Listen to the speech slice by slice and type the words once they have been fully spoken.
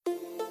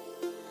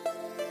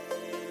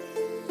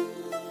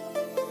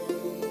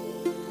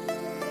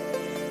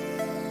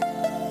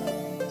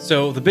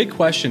So the big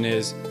question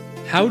is,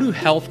 how do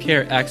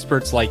healthcare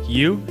experts like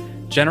you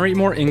generate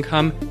more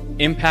income,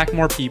 impact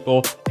more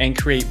people, and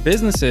create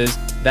businesses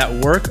that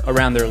work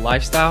around their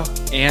lifestyle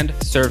and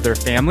serve their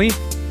family?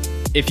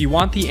 If you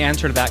want the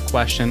answer to that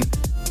question,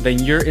 then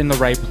you're in the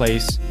right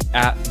place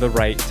at the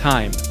right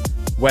time.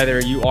 Whether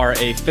you are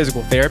a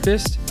physical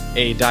therapist,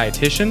 a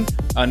dietitian,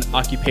 an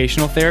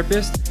occupational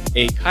therapist,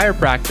 a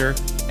chiropractor,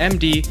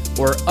 MD,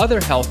 or other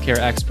healthcare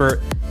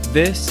expert,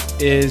 this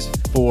is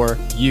for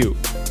you.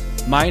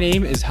 My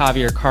name is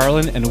Javier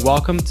Carlin, and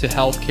welcome to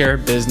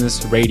Healthcare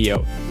Business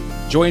Radio.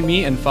 Join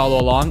me and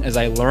follow along as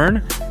I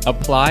learn,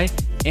 apply,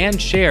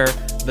 and share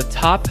the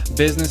top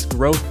business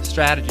growth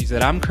strategies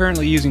that I'm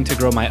currently using to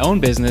grow my own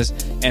business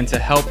and to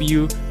help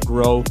you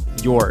grow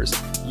yours,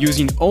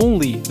 using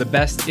only the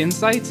best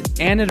insights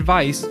and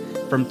advice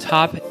from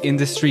top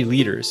industry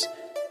leaders.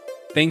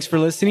 Thanks for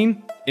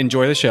listening.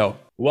 Enjoy the show.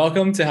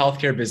 Welcome to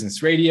Healthcare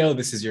Business Radio.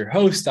 This is your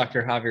host,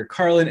 Dr. Javier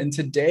Carlin, and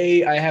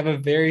today I have a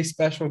very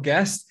special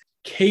guest,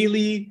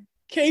 Kaylee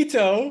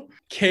Cato.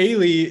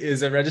 Kaylee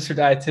is a registered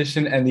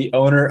dietitian and the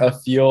owner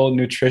of Fuel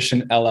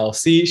Nutrition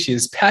LLC. She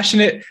is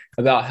passionate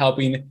about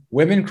helping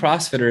women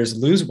CrossFitters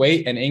lose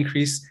weight and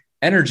increase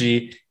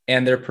energy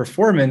and their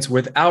performance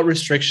without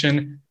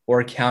restriction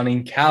or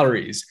counting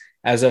calories.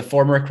 As a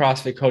former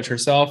CrossFit coach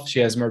herself, she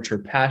has merged her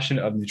passion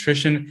of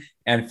nutrition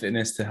and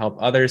fitness to help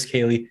others.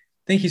 Kaylee,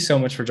 thank you so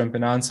much for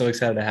jumping on. So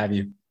excited to have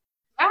you.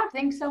 Yeah,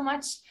 thanks so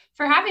much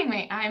for having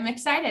me. I'm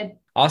excited.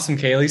 Awesome,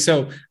 Kaylee.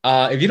 So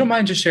if you don't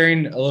mind just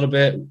sharing a little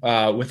bit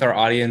with our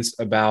audience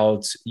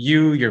about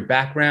you, your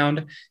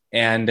background,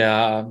 and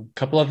a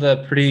couple of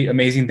the pretty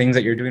amazing things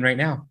that you're doing right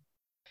now.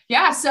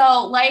 Yeah.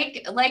 So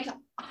like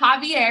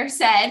Javier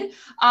said,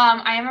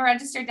 I am a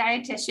registered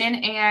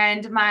dietitian,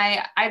 and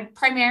I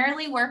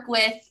primarily work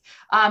with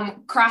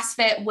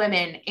CrossFit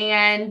women,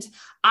 and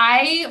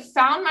I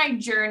found my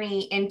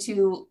journey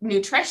into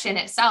nutrition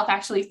itself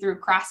actually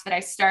through CrossFit. I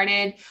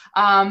started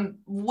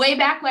way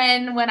back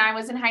when I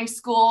was in high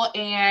school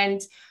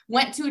and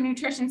went to a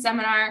nutrition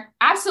seminar.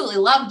 Absolutely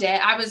loved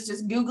it. I was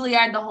just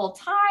googly-eyed the whole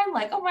time,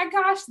 like, oh my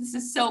gosh, this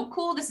is so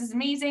cool. This is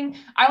amazing.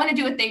 I want to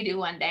do what they do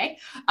one day.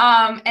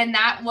 And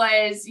that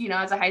was,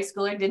 as a high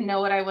schooler, didn't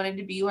know what I wanted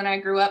to be when I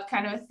grew up,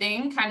 kind of a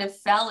thing, kind of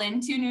fell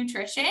into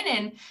nutrition.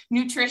 And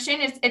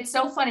nutrition it's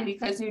so funny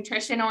because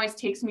nutrition always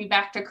takes me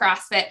back to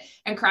CrossFit,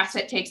 and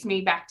CrossFit takes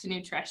me back to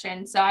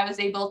nutrition. So I was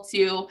able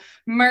to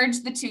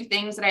merge the two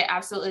things that I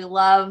absolutely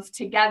love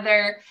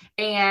together.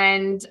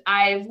 And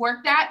I've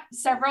worked at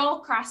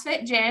several CrossFit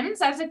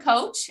gyms as a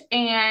coach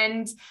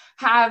and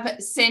have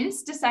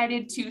since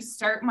decided to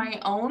start my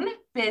own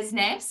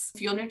business,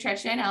 Fuel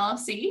Nutrition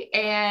LLC,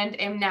 and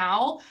am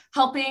now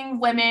helping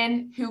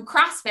women who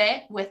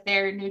CrossFit with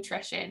their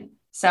nutrition.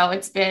 So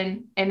it's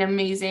been an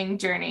amazing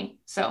journey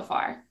so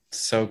far.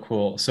 So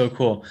cool. So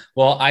cool.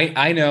 Well,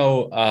 I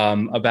know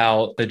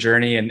about the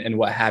journey and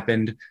what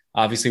happened.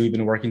 Obviously, we've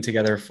been working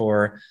together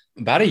for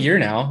about a year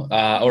now,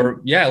 a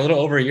little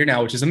over a year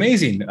now, which is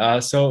amazing.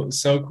 So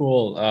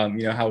cool.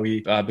 How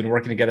we've been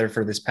working together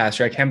for this past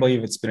year. I can't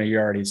believe it's been a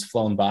year already. It's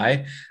flown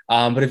by.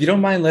 But if you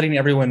don't mind letting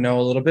everyone know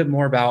a little bit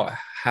more about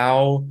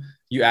how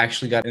you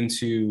actually got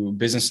into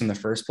business in the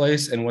first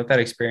place and what that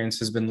experience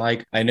has been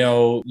like. I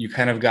know you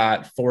kind of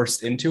got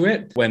forced into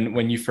it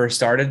when you first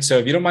started. So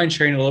if you don't mind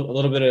sharing a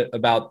little bit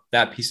about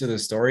that piece of the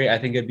story, I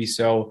think it'd be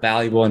so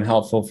valuable and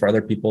helpful for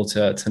other people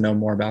to know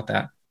more about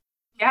that.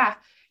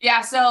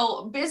 Yeah.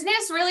 So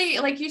business really,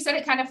 like you said,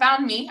 it kind of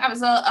found me. I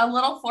was a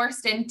little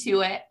forced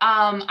into it.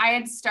 I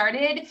had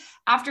started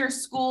after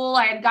school.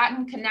 I had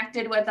gotten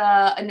connected with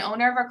an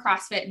owner of a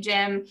CrossFit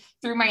gym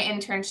through my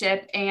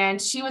internship,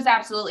 and she was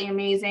absolutely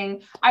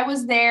amazing. I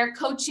was there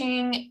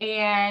coaching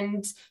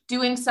and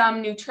doing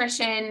some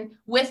nutrition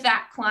with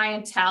that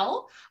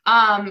clientele.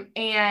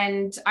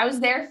 And I was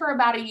there for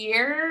about a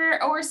year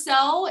or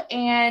so.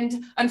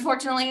 And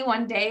unfortunately,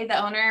 one day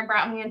the owner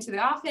brought me into the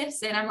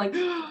office and I'm like,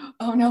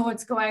 oh no,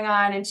 what's going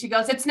on? And she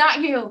goes, it's not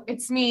you,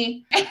 it's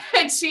me.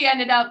 And she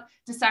ended up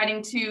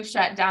deciding to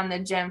shut down the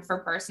gym for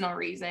personal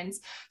reasons.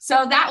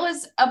 So that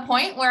was a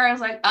point where I was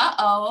like,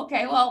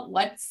 okay, well,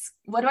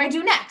 what do I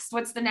do next?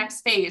 What's the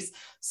next phase?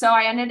 So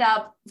I ended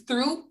up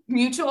through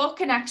mutual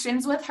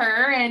connections with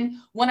her, and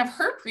one of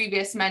her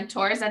previous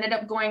mentors ended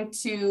up going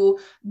to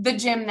the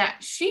gym that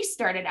she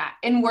started at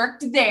and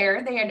worked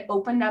there. They had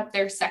opened up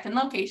their second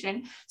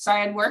location. So I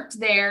had worked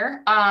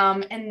there.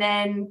 And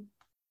then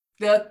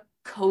the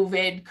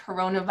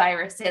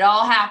coronavirus, it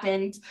all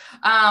happened.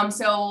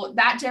 So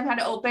that gym had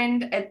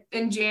opened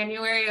in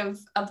January of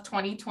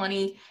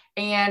 2020.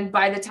 And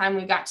by the time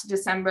we got to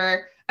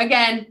December,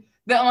 again,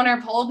 the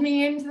owner pulled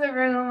me into the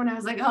room and I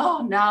was like,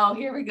 oh no,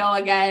 here we go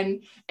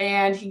again.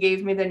 And he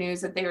gave me the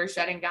news that they were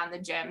shutting down the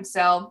gym.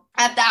 So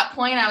at that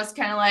point, I was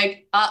kind of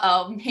like,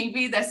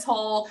 maybe this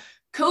whole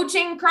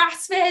coaching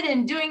CrossFit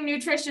and doing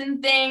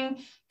nutrition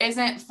thing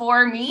isn't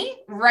for me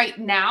right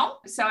now.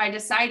 So I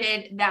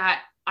decided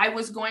that I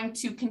was going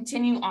to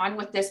continue on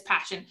with this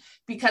passion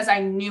because I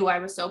knew I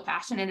was so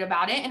passionate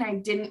about it and I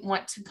didn't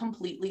want to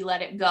completely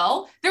let it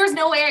go. There was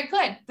no way I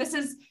could. This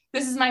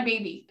is my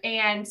baby.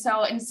 And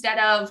so instead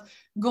of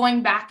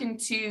going back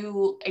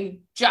into a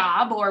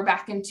job or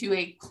back into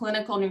a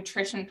clinical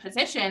nutrition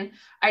position,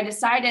 I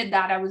decided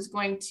that I was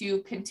going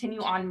to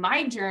continue on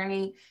my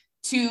journey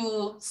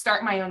to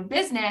start my own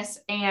business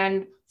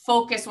and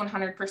focus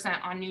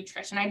 100% on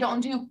nutrition. I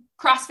don't do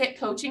CrossFit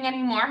coaching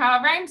anymore.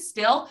 However, I'm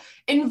still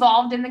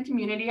involved in the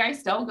community. I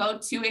still go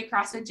to a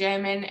CrossFit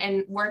gym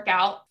and work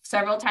out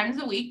several times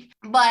a week,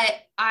 but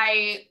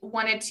I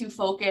wanted to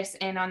focus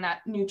in on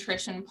that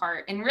nutrition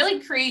part and really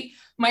create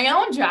my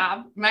own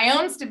job, my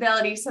own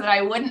stability so that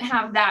I wouldn't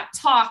have that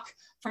talk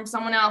from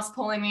someone else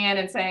pulling me in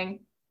and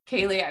saying,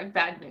 Kaylee, I have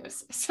bad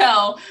news.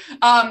 So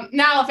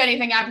now if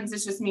anything happens,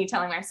 it's just me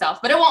telling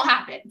myself, but it won't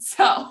happen.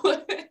 So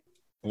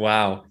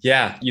Wow.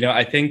 Yeah.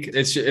 I think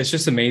it's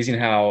just amazing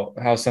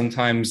how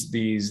sometimes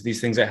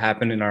these things that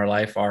happen in our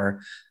life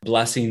are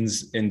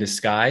blessings in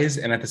disguise.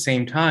 And at the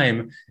same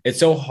time, it's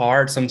so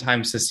hard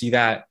sometimes to see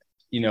that,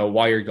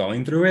 while you're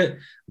going through it.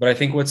 But I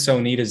think what's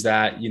so neat is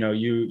that,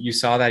 you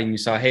saw that and you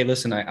saw, hey,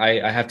 listen,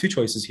 I have two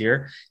choices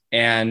here.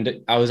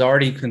 And I was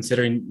already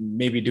considering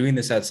maybe doing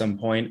this at some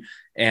point.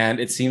 And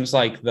it seems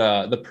like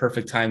the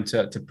perfect time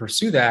to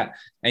pursue that.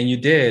 And you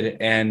did.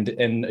 And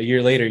a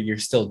year later, you're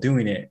still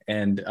doing it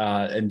and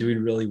doing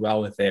really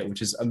well with it,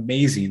 which is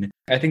amazing.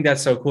 I think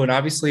that's so cool. And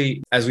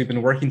obviously, as we've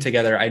been working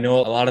together, I know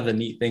a lot of the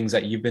neat things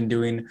that you've been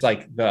doing,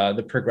 like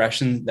the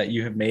progression that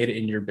you have made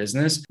in your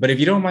business. But if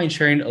you don't mind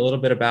sharing a little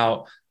bit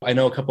about, I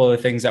know a couple of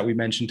the things that we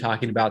mentioned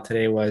talking about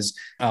today was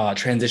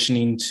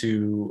transitioning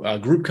to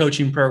group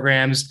coaching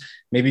programs.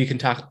 Maybe you can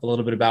talk a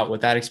little bit about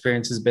what that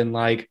experience has been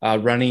like,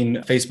 running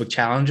Facebook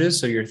challenges,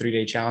 so your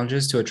 3-day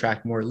challenges to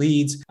attract more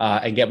leads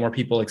and get more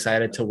people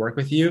excited to work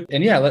with you.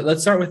 And yeah,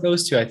 let's start with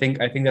those two. I think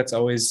that's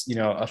always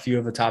a few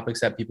of the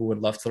topics that people would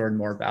love to learn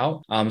more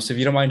about. So if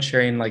you don't mind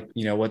sharing,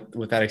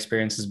 what that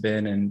experience has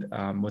been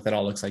and what that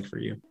all looks like for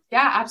you.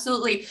 Yeah,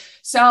 absolutely.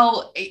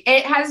 So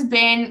it has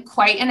been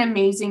quite an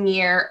amazing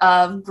year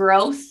of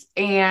growth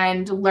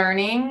and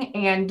learning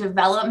and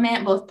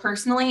development, both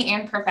personally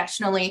and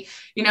professionally.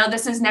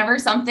 This is never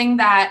something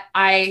that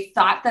I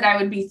thought that I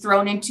would be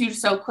thrown into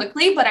so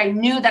quickly, but I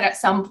knew that at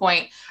some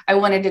point I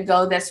wanted to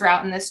go this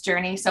route in this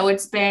journey. So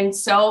it's been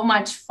so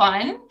much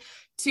fun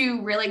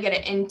to really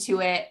get into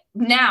it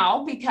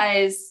now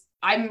because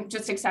I'm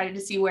just excited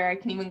to see where I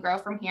can even grow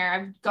from here.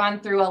 I've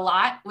gone through a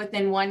lot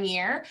within 1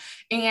 year,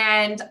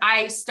 and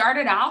I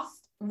started off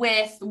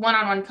with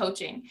one-on-one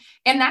coaching.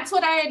 And that's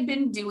what I had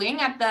been doing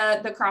at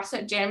the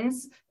CrossFit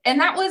gyms. And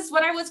that was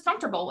what I was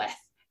comfortable with.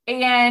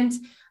 And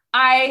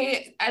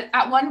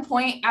at one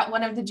point at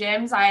one of the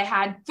gyms, I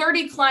had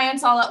 30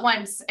 clients all at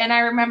once. And I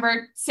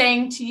remember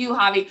saying to you,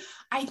 Javi,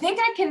 I think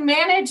I can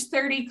manage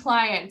 30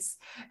 clients.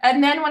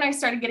 And then when I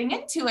started getting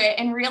into it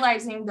and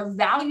realizing the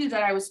value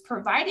that I was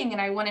providing,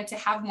 and I wanted to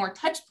have more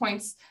touch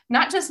points,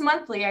 not just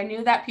monthly, I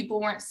knew that people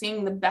weren't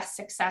seeing the best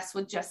success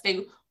with just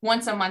a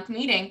once a month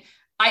meeting.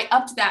 I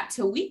upped that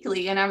to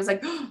weekly and I was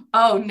like,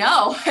 oh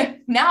no,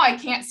 now I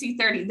can't see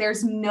 30.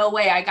 There's no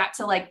way. I got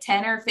to like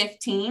 10 or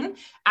 15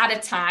 at a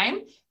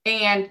time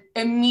and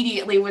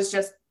immediately was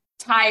just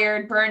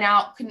tired,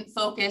 burnout, couldn't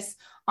focus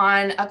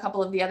on a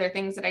couple of the other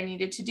things that I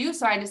needed to do.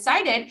 So I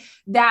decided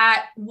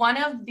that one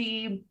of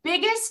the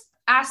biggest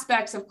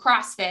aspects of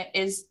CrossFit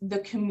is the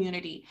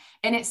community.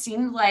 And it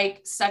seemed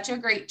like such a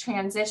great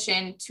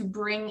transition to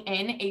bring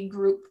in a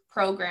group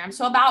program.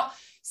 So about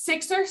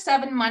 6 or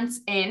 7 months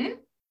in,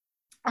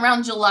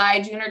 around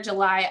June or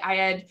July, I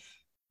had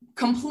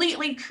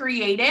completely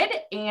created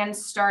and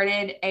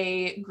started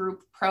a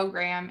group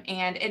program.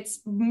 And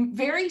it's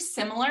very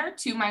similar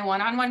to my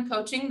one-on-one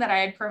coaching that I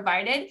had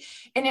provided.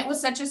 And it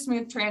was such a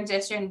smooth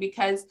transition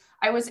because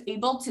I was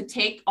able to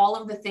take all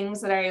of the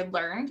things that I had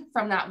learned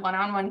from that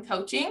one-on-one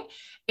coaching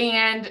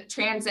and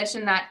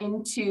transition that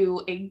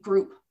into a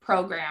group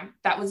program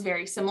that was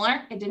very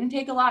similar. It didn't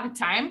take a lot of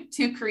time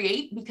to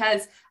create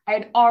because I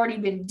had already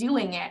been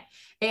doing it.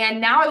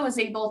 And now I was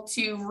able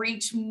to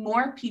reach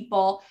more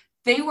people.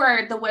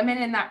 The women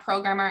in that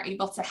program are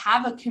able to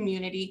have a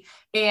community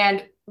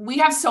and we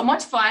have so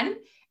much fun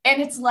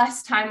and it's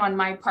less time on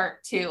my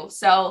part too.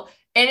 So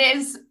it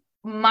is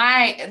when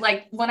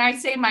I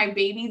say my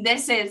baby,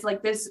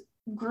 this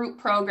group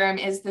program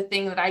is the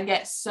thing that I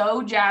get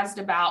so jazzed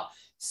about,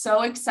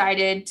 so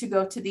excited to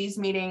go to these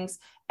meetings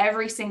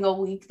every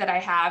single week that I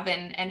have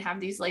and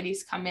have these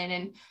ladies come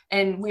in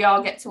and we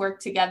all get to work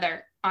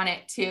together on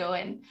it too.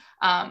 And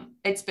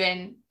it's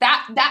been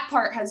that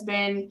part has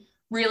been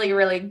really,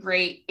 really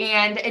great.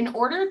 And in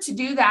order to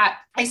do that,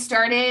 I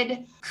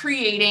started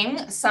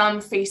creating some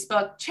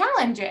Facebook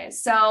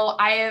challenges. So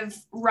I have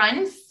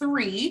run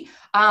 3.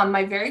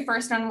 My very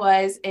first one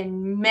was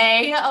in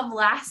May of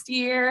last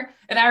year.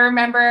 And I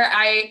remember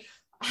I'm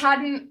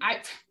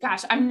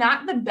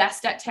not the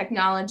best at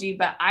technology,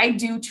 but I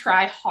do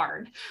try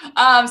hard.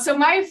 So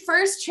my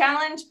first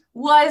challenge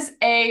was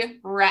a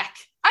wreck.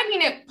 I I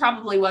mean, it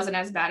probably wasn't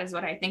as bad as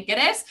what I think it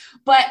is,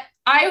 but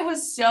I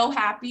was so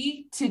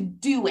happy to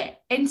do it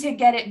and to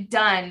get it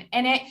done.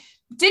 And it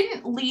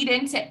didn't lead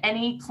into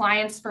any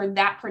clients for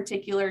that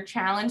particular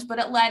challenge, but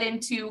it led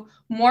into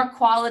more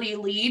quality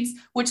leads,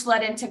 which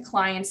led into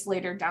clients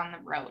later down the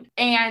road.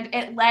 And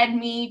it led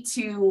me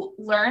to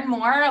learn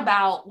more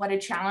about what a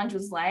challenge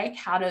was like,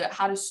 how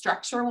to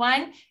structure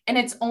one. And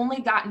it's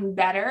only gotten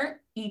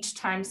better each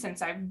time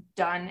since I've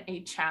done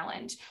a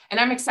challenge. And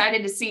I'm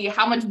excited to see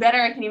how much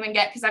better I can even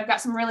get, because I've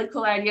got some really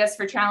cool ideas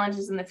for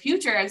challenges in the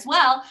future as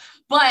well.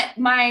 But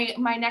my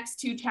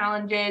next 2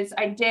 challenges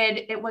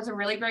it was a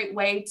really great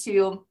way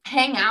to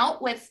hang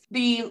out with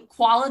the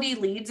quality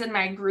leads in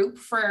my group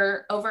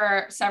for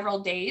over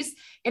several days.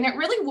 And it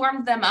really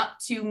warmed them up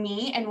to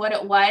me and what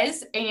it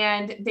was.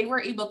 And they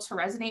were able to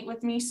resonate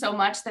with me so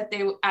much that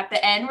they, at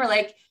the end, were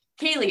like,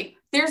 Kaylee,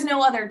 there's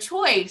no other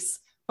choice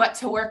but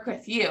to work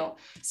with you.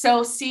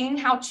 So seeing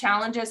how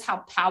challenges, how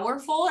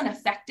powerful and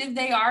effective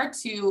they are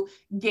to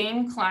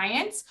gain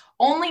clients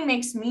only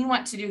makes me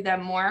want to do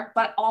them more,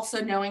 but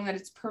also knowing that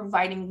it's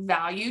providing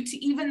value to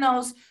even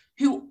those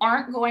who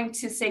aren't going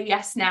to say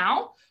yes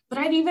now. But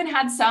I've even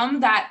had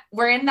some that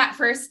were in that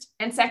first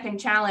and second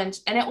challenge,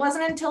 and it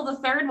wasn't until the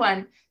third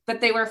one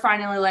that they were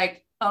finally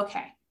like,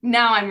 okay,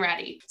 now I'm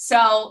ready.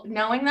 So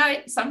knowing that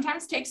it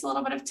sometimes takes a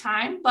little bit of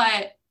time,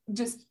 but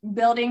just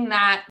building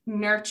that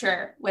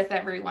nurture with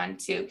everyone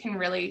too can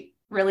really,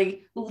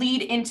 really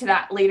lead into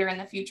that later in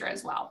the future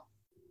as well.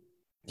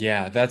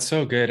 Yeah, that's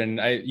so good.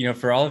 And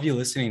for all of you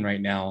listening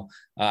right now,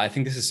 I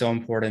think this is so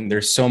important.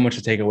 There's so much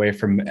to take away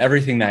from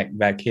everything that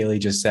Kaylee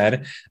just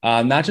said,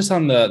 not just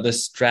on the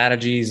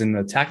strategies and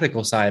the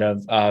tactical side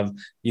of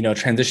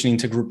transitioning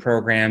to group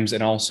programs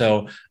and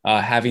also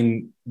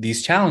having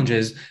these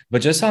challenges,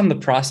 but just on the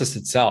process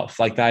itself,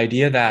 like the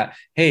idea that,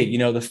 hey,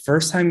 the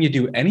first time you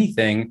do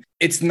anything,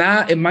 it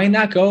might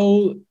not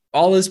go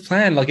all as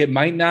planned. Like you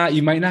might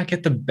not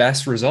get the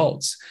best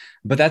results,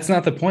 but that's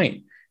not the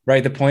point.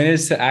 Right. The point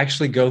is to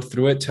actually go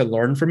through it, to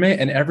learn from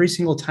it. And every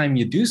single time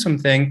you do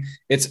something,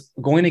 it's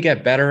going to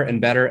get better and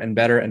better and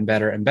better and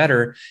better and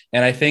better.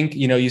 And I think,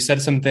 you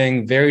said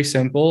something very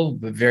simple,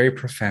 but very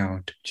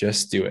profound.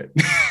 Just do it.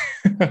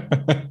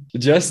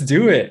 Just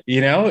do it.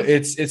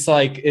 It's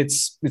like,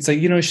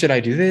 should I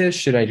do this?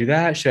 Should I do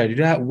that? Should I do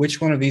that? Which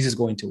one of these is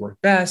going to work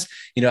best?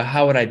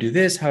 How would I do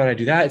this? How would I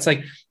do that? It's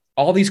like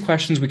all these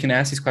questions, we can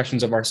ask these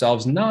questions of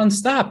ourselves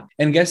nonstop.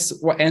 And guess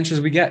what answers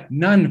we get?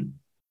 None.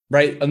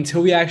 Right?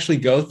 Until we actually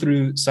go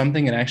through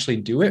something and actually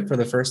do it for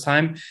the first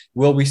time,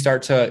 will we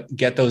start to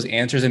get those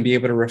answers and be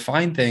able to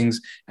refine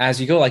things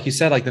as you go. Like you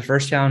said, like the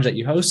first challenge that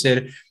you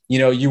hosted,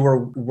 you were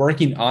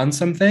working on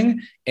something.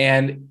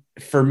 And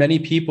for many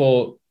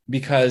people,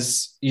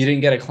 because you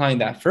didn't get a client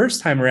that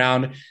first time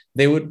around,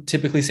 they would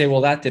typically say,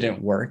 well, that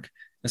didn't work.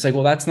 It's like,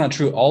 well, that's not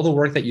true. All the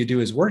work that you do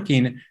is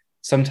working.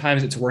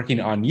 Sometimes it's working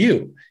on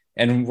you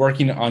and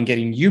working on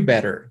getting you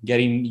better,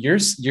 getting your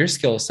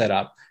skill set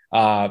up.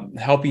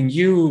 Helping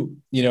you,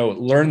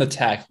 learn the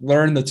tech,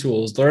 learn the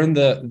tools, learn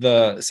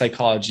the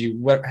psychology,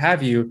 what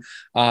have you.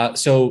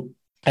 So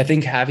I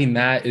think having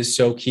that is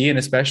so key. And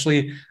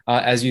especially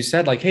as you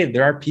said, like, hey,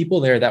 there are people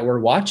there that were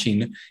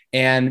watching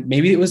and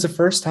maybe it was the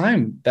first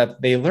time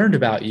that they learned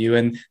about you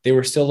and they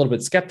were still a little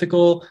bit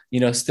skeptical,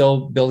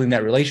 still building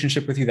that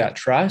relationship with you, that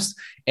trust.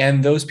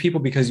 And those people,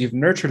 because you've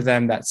nurtured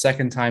them that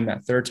second time,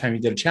 that third time you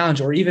did a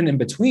challenge, or even in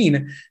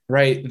between,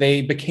 right,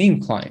 they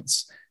became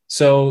clients.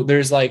 So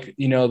there's like,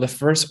 the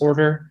first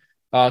order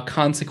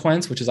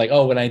consequence, which is like,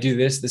 oh, when I do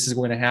this, this is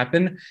going to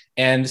happen.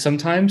 And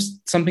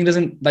sometimes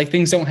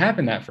things don't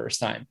happen that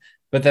first time.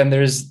 But then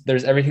there's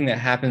everything that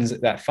happens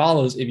that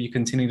follows if you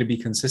continue to be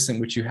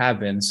consistent, which you have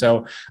been.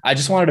 So I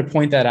just wanted to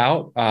point that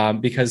out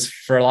because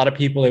for a lot of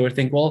people, they would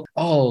think, well,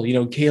 oh,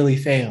 Kaylee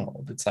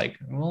failed. It's like,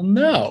 well,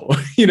 no,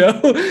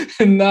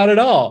 not at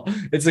all.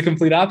 It's the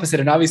complete opposite.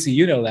 And obviously,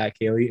 that,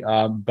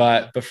 Kaylee.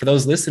 But for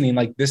those listening,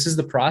 like this is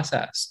the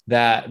process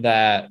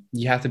that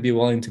you have to be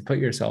willing to put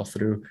yourself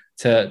through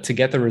to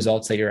get the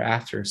results that you're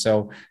after.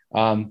 So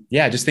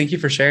just thank you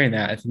for sharing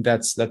that. I think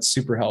that's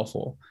super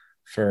helpful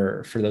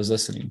for those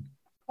listening.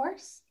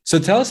 Course. So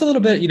tell us a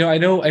little bit, I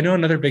know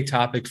another big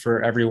topic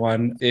for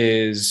everyone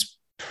is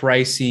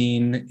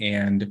pricing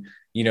and,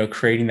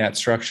 creating that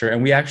structure.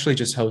 And we actually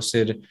just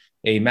hosted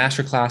a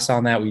masterclass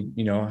on that. We,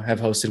 have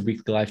hosted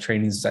weekly live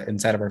trainings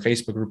inside of our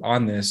Facebook group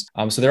on this.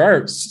 So there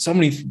are so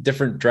many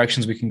different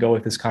directions we can go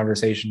with this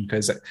conversation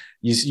because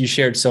you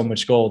shared so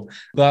much gold.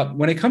 But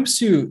when it comes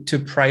to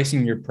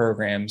pricing your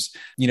programs,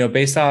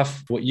 based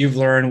off what you've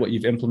learned, what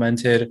you've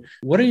implemented,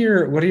 what are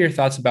your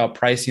thoughts about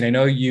pricing? I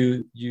know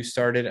you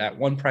started at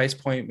one price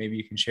point. Maybe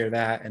you can share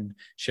that and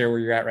share where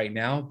you're at right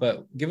now.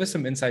 But give us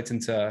some insights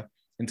into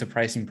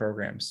pricing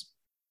programs.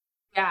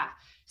 Yeah.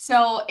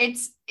 So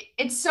it's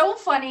so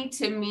funny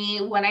to me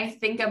when I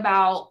think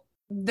about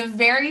the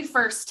very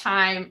first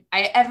time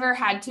I ever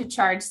had to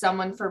charge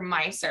someone for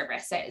my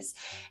services.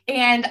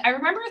 And I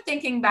remember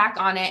thinking back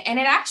on it, and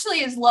it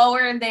actually is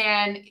lower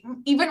than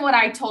even what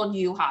I told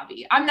you,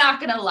 Javi. I'm not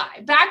going to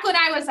lie. Back when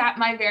I was at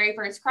my very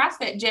first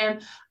CrossFit gym,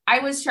 I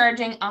was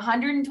charging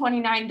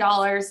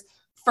 $129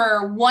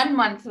 for 1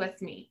 month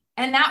with me.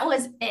 And that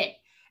was it.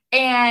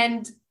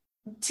 And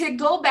to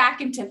go back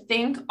and to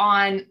think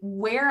on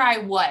where I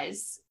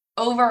was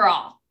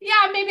overall,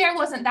 yeah, maybe I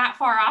wasn't that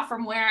far off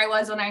from where I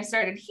was when I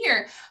started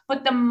here,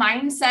 but the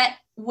mindset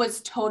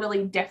was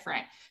totally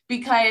different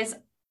because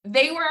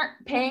they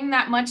weren't paying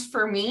that much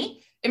for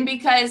me. And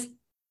because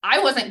I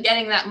wasn't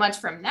getting that much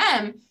from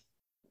them,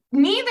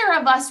 neither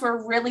of us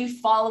were really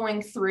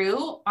following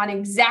through on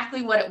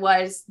exactly what it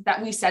was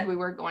that we said we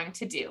were going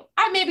to do.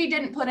 I maybe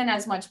didn't put in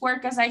as much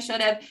work as I should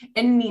have,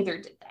 and neither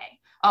did they.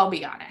 I'll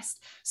be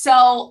honest.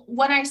 So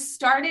when I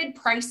started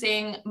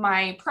pricing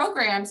my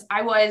programs,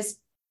 I was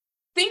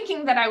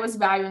thinking that I was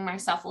valuing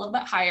myself a little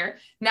bit higher.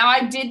 Now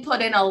I did put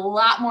in a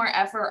lot more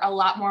effort, a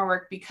lot more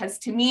work, because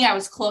to me, I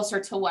was closer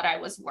to what I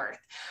was worth.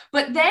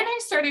 But then I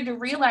started to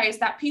realize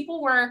that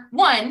people were,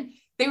 one,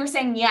 they were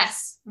saying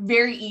yes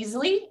very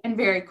easily and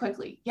very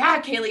quickly.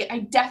 Yeah, Kaylee, I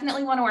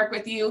definitely want to work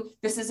with you.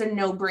 This is a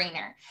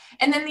no-brainer.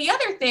 And then the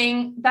other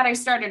thing that I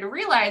started to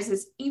realize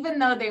is even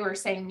though they were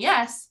saying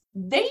yes,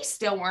 they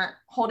still weren't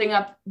holding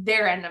up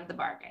their end of the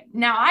bargain.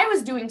 Now I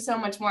was doing so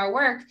much more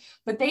work,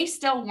 but they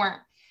still weren't.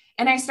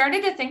 And I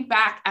started to think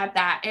back at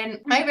that. And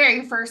my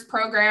very first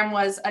program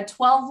was a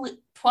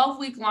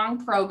 12-week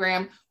long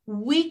program,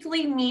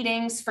 weekly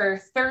meetings for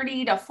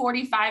 30 to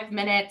 45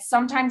 minutes,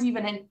 sometimes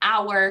even an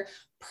hour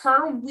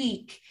per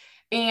week.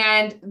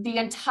 And the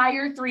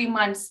entire 3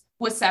 months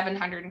was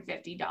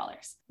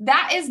 $750.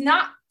 That is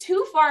not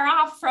too far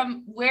off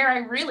from where I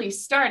really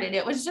started.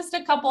 It was just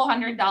a couple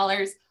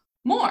 $100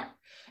 more.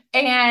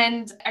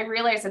 And I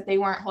realized that they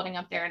weren't holding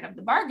up their end of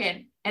the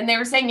bargain, and they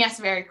were saying yes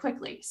very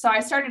quickly. So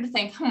I started to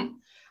think,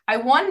 I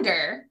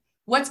wonder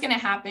what's going to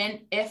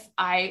happen if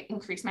I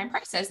increase my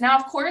prices. Now,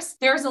 of course,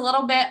 there's a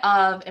little bit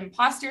of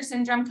imposter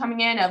syndrome coming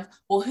in of,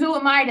 well, who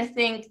am I to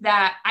think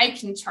that I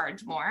can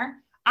charge more?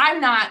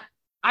 I'm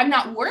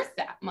not worth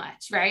that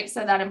much, right?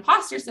 So that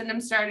imposter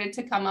syndrome started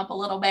to come up a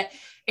little bit.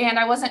 And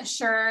I wasn't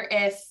sure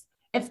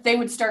if they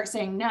would start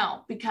saying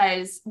no,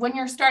 because when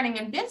you're starting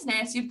in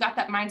business, you've got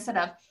that mindset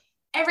of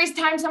every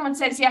time someone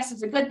says yes,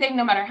 it's a good thing,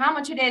 no matter how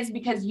much it is,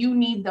 because you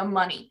need the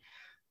money.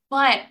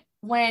 But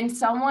when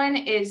someone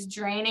is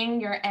draining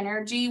your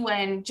energy,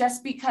 when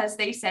just because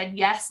they said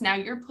yes, now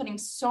you're putting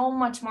so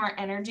much more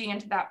energy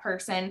into that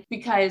person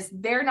because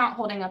they're not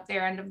holding up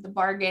their end of the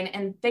bargain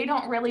and they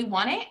don't really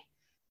want it.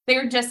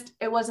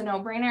 It was a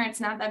no-brainer. It's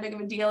not that big of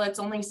a deal. It's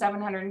only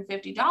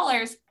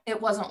 $750.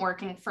 It wasn't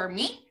working for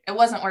me. It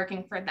wasn't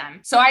working for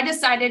them. So I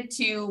decided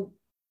to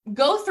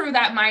go through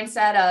that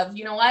mindset of,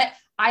 you know what?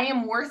 I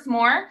am worth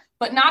more,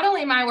 but not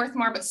only am I worth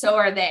more, but so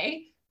are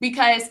they,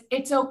 because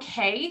it's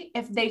okay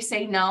if they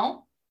say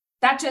no.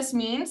 That just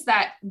means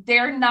that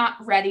they're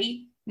not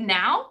ready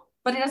now,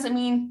 but it doesn't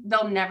mean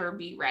they'll never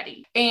be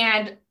ready.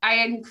 And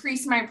I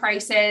increased my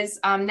prices.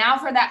 Now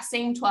for that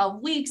same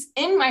 12 weeks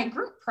in my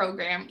group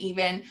program,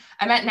 even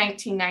I'm at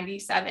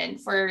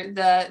 $19.97 for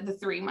the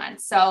 3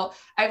 months. So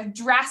I've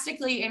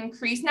drastically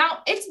increased. Now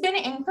it's been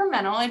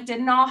incremental. It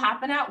didn't all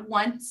happen at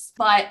once,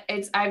 but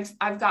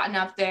I've gotten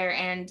up there,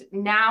 and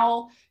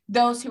now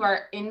those who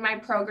are in my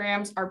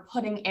programs are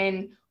putting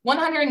in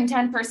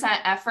 110%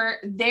 effort.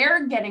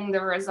 They're getting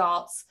the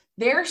results.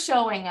 They're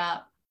showing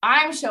up.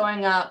 I'm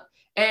showing up.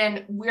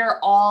 And we're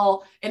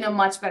all in a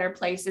much better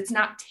place. It's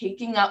not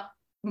taking up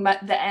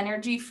the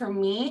energy for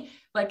me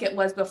like it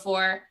was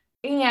before.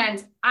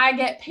 And I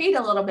get paid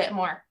a little bit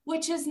more,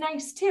 which is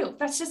nice too.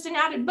 That's just an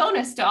added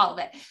bonus to all of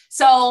it.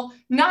 So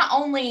not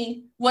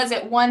only was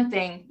it one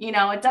thing,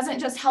 it doesn't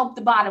just help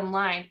the bottom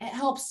line. It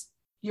helps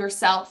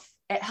yourself.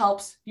 It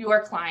helps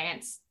your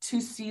clients to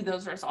see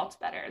those results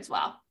better as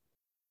well.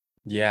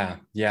 Yeah,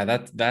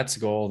 that's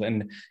gold.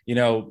 And,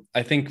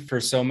 I think for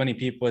so many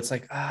people, it's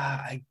like,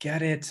 I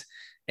get it.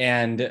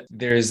 And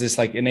there's this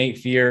like innate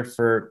fear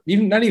for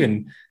not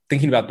even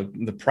thinking about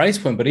the price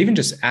point, but even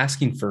just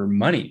asking for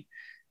money,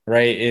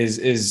 right,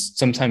 is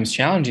sometimes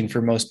challenging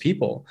for most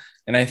people.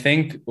 And I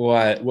think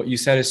what you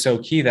said is so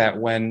key, that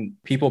when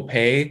people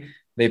pay,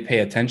 they pay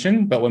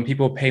attention, but when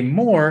people pay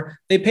more,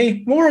 they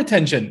pay more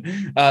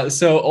attention.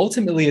 So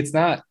ultimately it's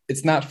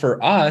not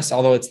for us,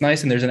 although it's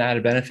nice. And there's an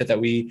added benefit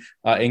that we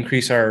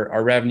increase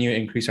our revenue,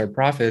 increase our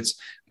profits.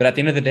 But at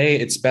the end of the day,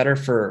 it's better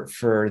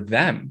for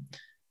them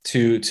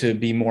to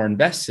be more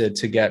invested,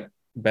 to get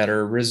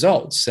better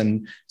results,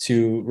 and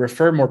to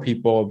refer more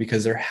people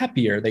because they're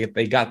happier.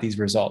 They got these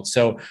results.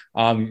 So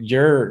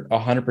you're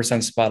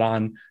 100% spot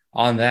on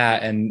on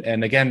that.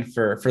 And again,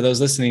 for those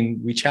listening,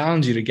 we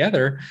challenge you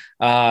together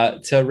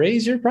to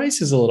raise your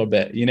prices a little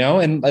bit,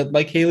 and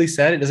like Haley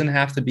said, it doesn't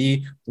have to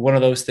be one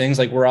of those things.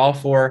 Like, we're all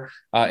for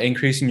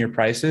increasing your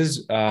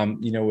prices,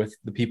 with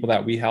the people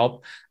that we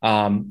help.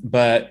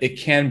 But it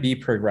can be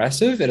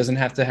progressive. It doesn't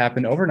have to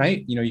happen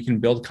overnight. You can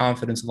build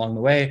confidence along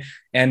the way.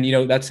 And,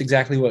 that's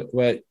exactly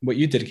what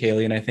you did,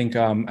 Kaylee. And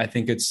I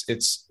think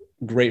it's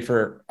great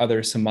for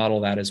others to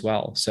model that as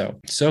well.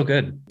 So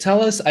good.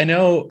 Tell us, I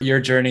know your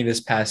journey this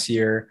past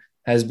year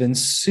has been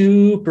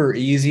super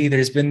easy.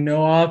 There's been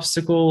no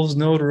obstacles,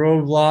 no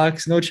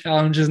roadblocks, no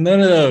challenges,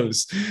 none of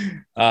those.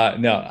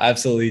 No,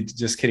 absolutely.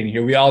 Just kidding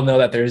here. We all know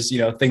that there's,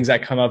 things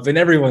that come up in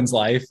everyone's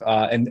life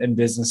and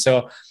business.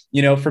 So,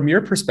 from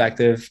your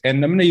perspective,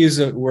 and I'm going to use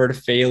the word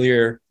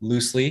failure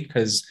loosely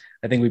because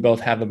I think we both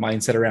have the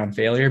mindset around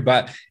failure,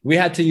 but we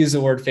had to use the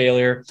word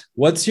failure.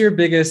 What's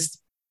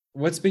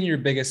been your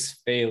biggest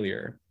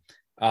failure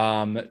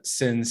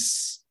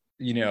since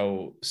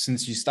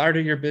you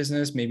started your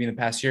business, maybe in the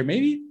past year,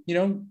 maybe,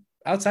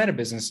 outside of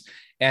business,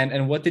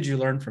 and what did you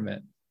learn from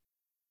it?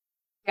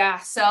 Yeah.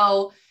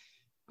 So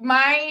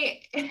my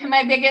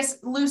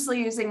biggest,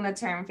 loosely using the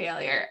term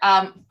failure,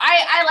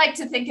 I like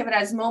to think of it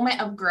as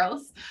moment of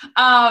growth.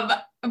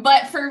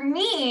 But for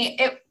me,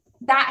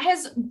 that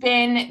has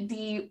been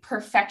the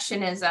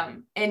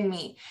perfectionism in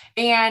me,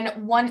 and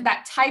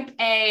that type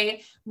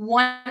A,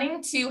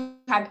 wanting to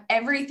have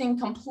everything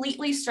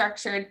completely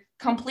structured,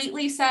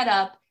 completely set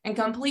up, and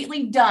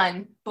completely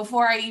done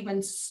before I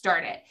even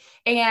started.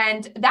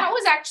 And that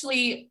was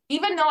actually,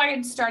 even though I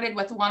had started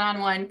with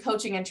one-on-one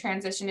coaching and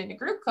transitioned into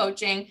group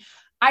coaching,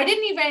 I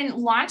didn't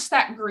even launch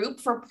that group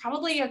for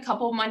probably a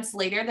couple months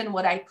later than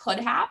what I could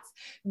have,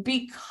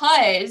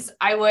 because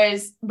I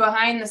was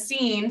behind the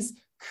scenes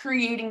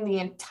creating the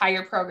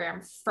entire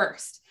program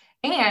first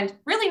and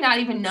really not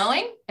even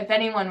knowing if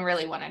anyone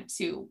really wanted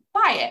to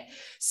buy it.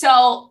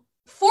 So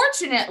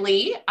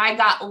fortunately, I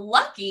got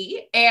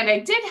lucky and I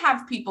did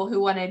have people who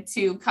wanted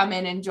to come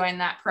in and join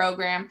that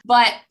program.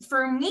 But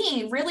for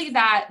me, really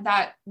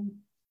that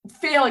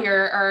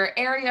failure or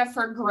area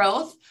for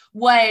growth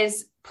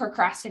was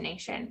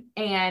procrastination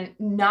and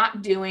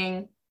not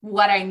doing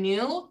what I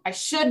knew I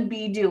should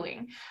be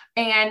doing.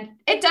 And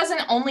it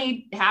doesn't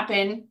only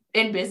happen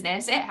in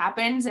business, it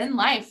happens in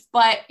life.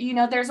 But,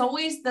 there's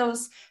always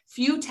those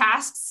few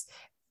tasks,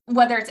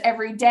 whether it's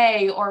every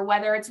day or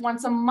whether it's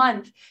once a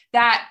month,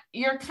 that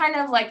you're kind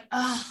of like,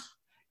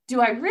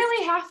 do I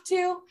really have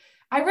to?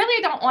 I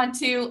really don't want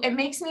to. It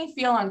makes me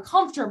feel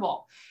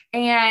uncomfortable.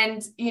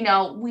 And,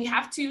 we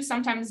have to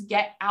sometimes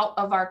get out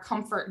of our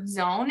comfort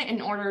zone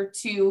in order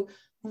to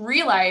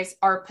realize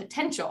our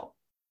potential.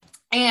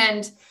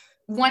 And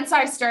once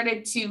I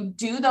started to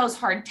do those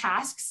hard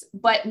tasks,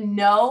 but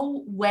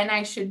know when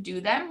I should do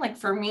them, like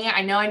for me,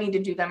 I know I need to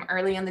do them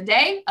early in the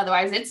day.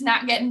 Otherwise, it's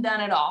not getting done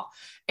at all.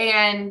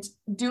 And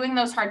doing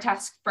those hard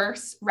tasks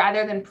first,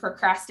 rather than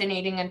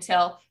procrastinating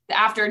until the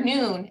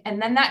afternoon.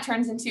 And then that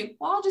turns into,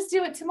 well, I'll just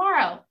do it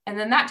tomorrow. And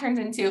then that turns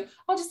into,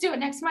 I'll just do it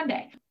next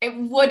Monday. It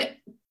would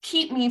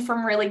keep me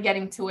from really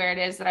getting to where it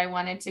is that I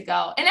wanted to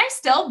go. And I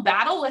still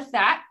battle with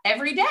that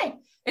every day.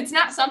 It's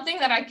not something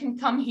that I can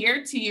come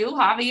here to you,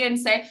 Javi, and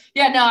say,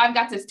 yeah, no, I've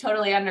got this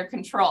totally under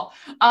control.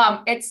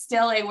 It's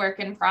still a work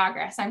in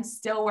progress. I'm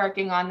still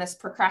working on this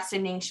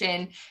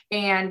procrastination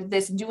and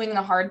this doing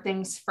the hard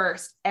things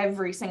first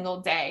every single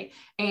day.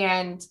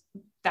 And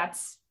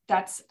that's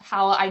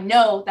how I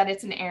know that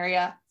it's an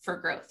area for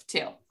growth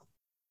too.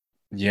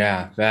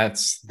 Yeah,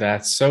 that's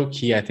so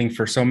key, I think,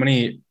 for so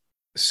many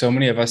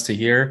of us to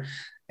hear.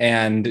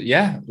 And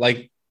yeah,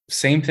 like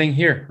same thing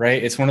here,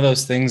 right? It's one of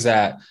those things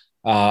that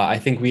I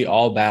think we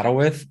all battle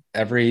with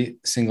every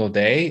single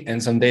day.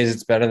 And some days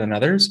it's better than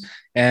others.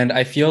 And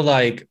I feel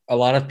like a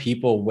lot of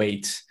people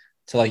wait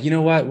to like, you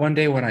know what, one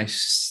day when I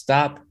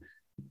stop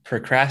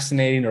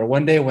procrastinating, or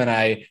one day when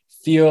I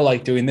feel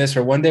like doing this,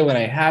 or one day when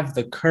I have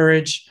the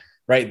courage,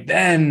 right,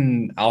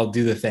 then I'll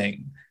do the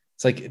thing.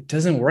 It's like, it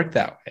doesn't work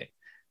that way,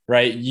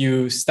 right?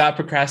 You stop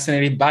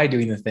procrastinating by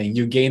doing the thing.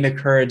 You gain the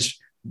courage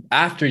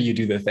after you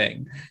do the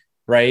thing,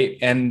 right?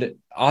 And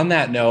on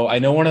that note, I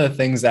know one of the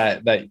things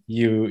that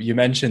you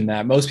mentioned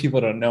that most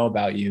people don't know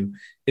about you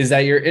is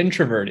that you're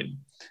introverted,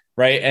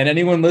 right? And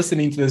anyone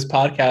listening to this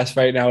podcast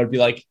right now would be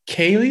like,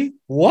 Kaylee,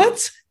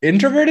 what?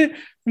 Introverted?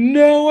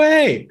 No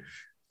way,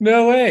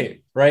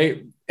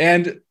 right?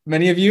 And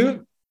many of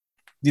you,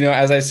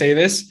 as I say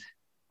this,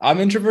 I'm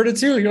introverted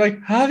too. You're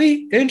like,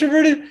 Javi,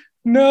 introverted?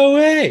 No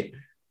way.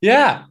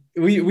 Yeah,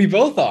 we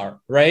both are,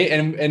 right?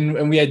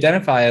 And we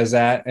identify as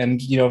that,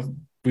 and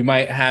we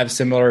might have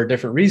similar or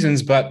different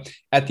reasons, but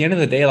at the end of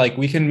the day, like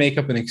we can make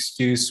up an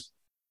excuse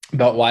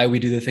about why we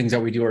do the things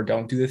that we do or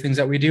don't do the things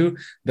that we do.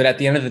 But at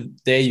the end of the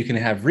day, you can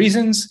have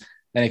reasons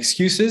and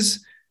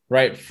excuses,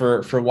 right?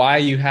 For why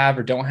you have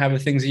or don't have the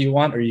things that you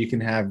want, or you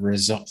can have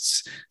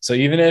results. So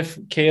even if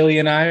Kaylee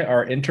and I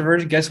are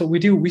introverted, guess what we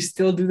do? We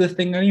still do the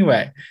thing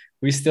anyway.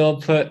 we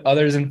still put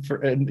others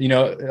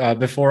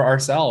before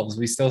ourselves.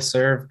 We still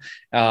serve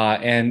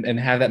and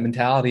have that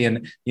mentality.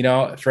 And,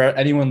 for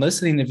anyone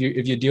listening, if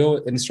you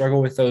deal and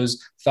struggle with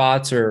those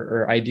thoughts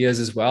or ideas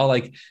as well,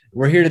 like,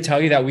 we're here to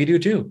tell you that we do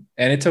too,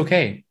 and it's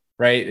okay,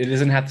 right? It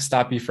doesn't have to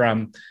stop you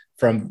from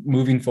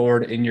moving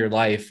forward in your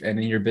life and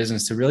in your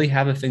business to really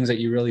have the things that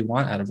you really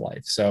want out of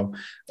life. So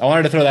I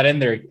wanted to throw that in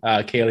there,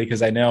 Kaylee,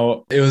 because I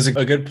know it was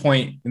a good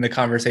point in the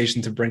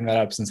conversation to bring that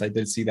up, since I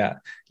did see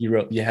that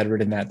you had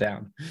written that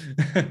down.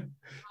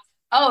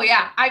 Oh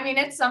yeah. I mean,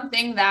 it's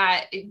something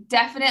that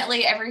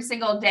definitely every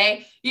single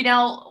day,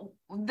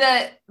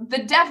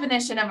 the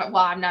definition of it,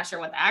 well, I'm not sure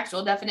what the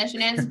actual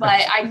definition is,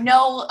 but I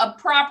know a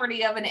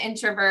property of an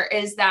introvert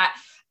is that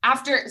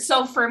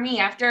for me,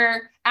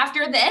 after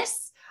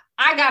this,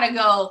 I gotta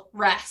go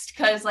rest,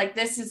 because like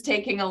this is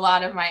taking a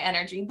lot of my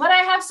energy, but I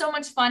have so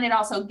much fun. It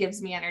also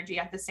gives me energy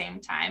at the same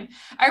time.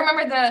 I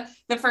remember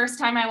the first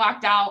time I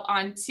walked out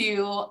onto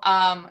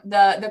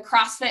the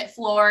CrossFit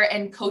floor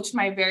and coached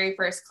my very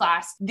first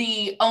class.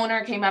 The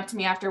owner came up to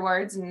me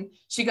afterwards and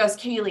she goes,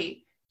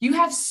 "Kaylee, you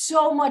have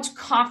so much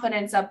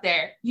confidence up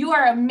there. You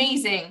are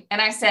amazing."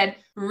 And I said,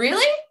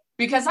 "Really?"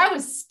 Because I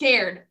was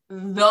scared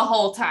the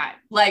whole time,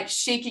 like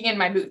shaking in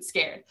my boots,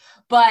 scared.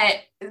 But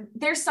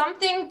there's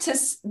something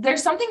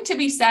to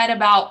be said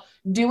about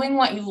doing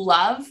what you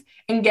love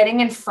and getting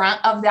in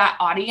front of that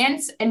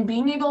audience and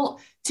being able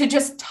to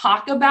just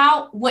talk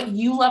about what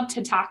you love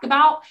to talk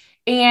about.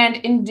 And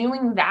in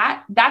doing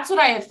that, that's what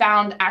I have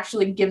found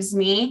actually gives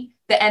me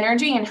the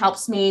energy and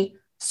helps me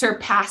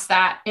surpass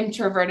that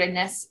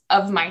introvertedness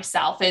of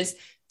myself, is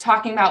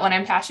talking about what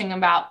I'm passionate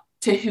about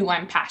to who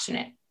I'm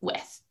passionate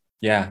with.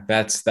 Yeah,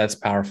 that's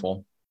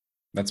powerful.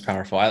 That's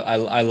powerful.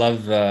 I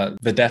love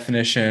the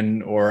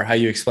definition, or how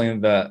you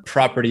explain the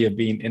property of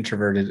being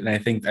introverted. And I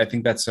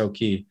think that's so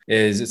key.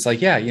 Is it's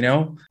like, yeah,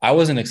 I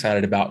wasn't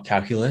excited about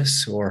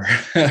calculus or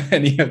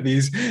any of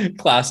these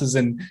classes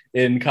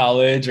in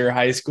college or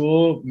high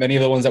school. Many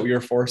of the ones that we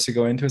were forced to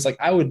go into, it's like,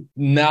 I would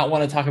not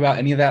want to talk about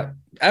any of that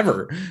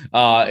ever,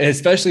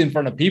 especially in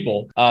front of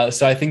people.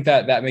 So I think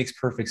that makes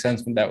perfect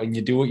sense, that when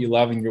you do what you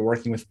love and you're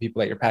working with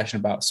people that you're passionate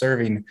about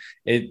serving,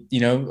 it,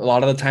 a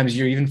lot of the times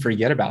you even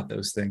forget about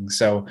those things.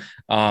 So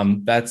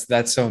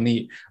that's so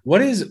neat.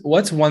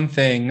 What's one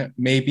thing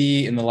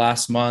maybe in the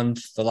last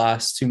month, the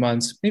last 2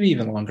 months, maybe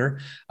even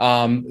longer,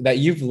 that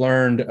you've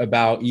learned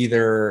about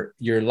either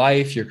your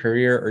life, your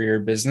career, or your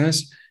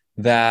business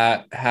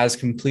that has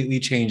completely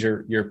changed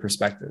your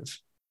perspective?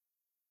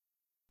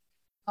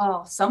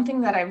 Oh,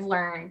 something that I've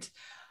learned.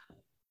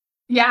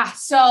 Yeah.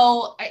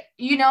 So,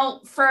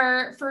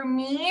 for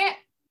me,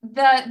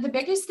 the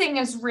biggest thing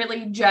is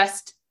really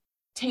just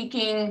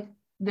taking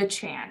the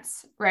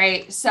chance,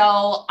 right?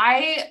 So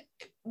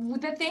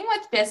the thing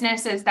with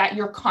business is that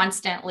you're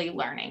constantly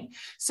learning.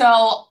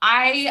 So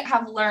I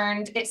have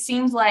learned, it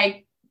seems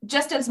like,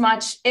 just as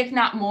much, if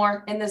not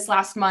more, in this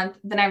last month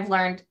than I've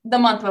learned the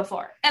month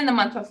before and the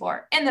month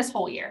before and this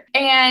whole year.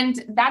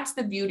 And that's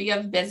the beauty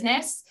of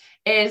business,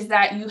 is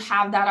that you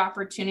have that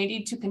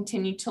opportunity to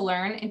continue to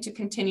learn and to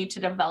continue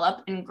to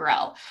develop and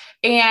grow.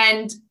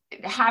 And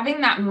having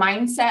that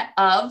mindset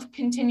of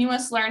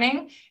continuous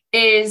learning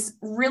is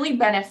really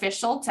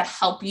beneficial to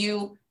help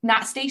you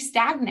not stay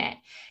stagnant.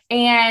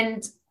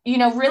 And,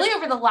 really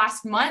over the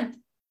last month,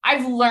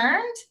 I've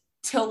learned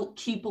to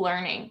keep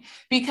learning,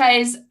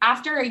 because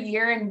after a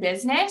year in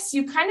business,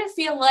 you kind of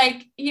feel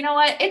like, you know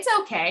what, it's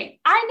okay.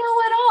 I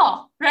know it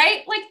all,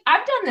 right? Like,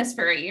 I've done this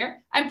for a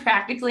year. I'm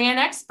practically an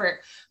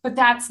expert, but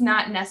that's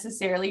not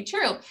necessarily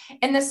true.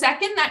 And the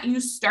second that you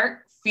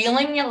start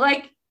feeling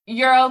like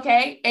you're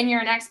okay and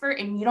you're an expert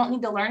and you don't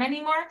need to learn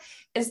anymore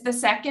is the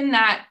second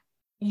that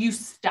you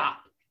stop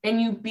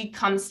and you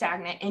become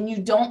stagnant and you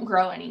don't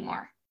grow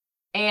anymore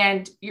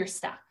and you're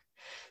stuck.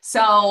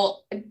 So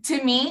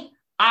to me,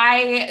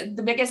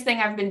 the biggest thing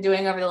I've been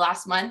doing over the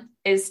last month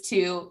is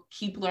to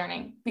keep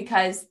learning,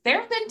 because there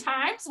have been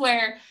times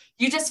where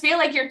you just feel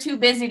like you're too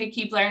busy to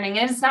keep learning,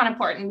 and it's not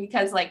important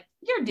because like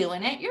you're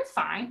doing it, you're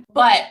fine.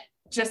 But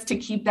just to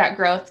keep that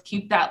growth,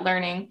 keep that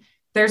learning,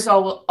 there's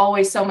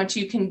always so much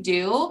you can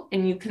do,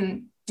 and you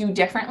can do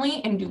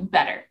differently and do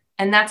better.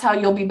 And that's how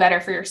you'll be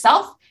better for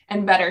yourself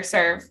and better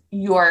serve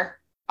your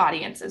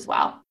audience as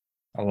well.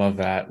 I love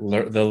that.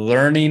 The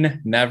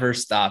learning never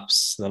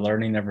stops. The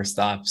learning never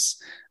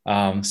stops.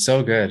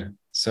 So good.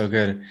 So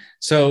good.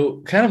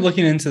 So kind of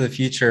looking into the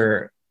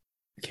future,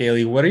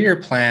 Kaylee, what are your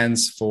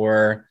plans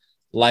for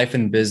life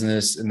and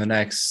business in the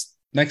next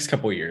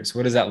couple of years?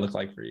 What does that look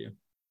like for you?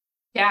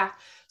 Yeah.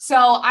 So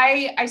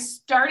I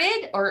suppose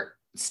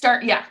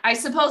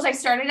I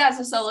started as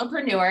a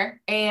solopreneur,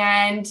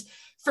 and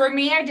for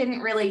me, I didn't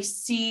really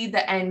see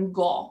the end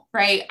goal,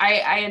 right?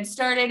 I had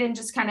started and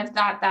just kind of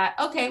thought that,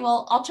 okay,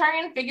 well, I'll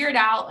try and figure it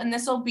out. And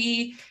this will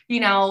be,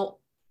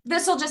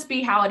 this will just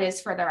be how it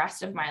is for the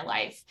rest of my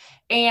life.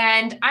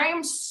 And I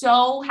am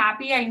so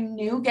happy. I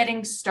knew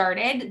getting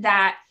started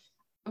that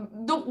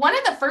one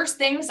of the first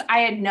things I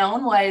had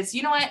known was,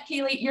 you know what,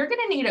 Kaylee, you're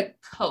going to need a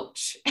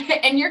coach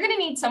and you're going to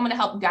need someone to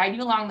help guide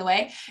you along the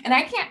way. And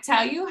I can't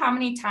tell you how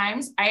many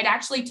times I had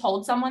actually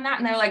told someone that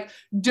and they're like,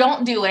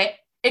 don't do it.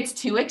 It's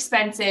too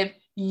expensive.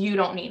 You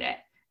don't need it.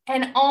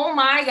 And oh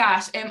my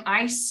gosh, am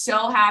I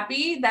so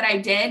happy that I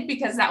did,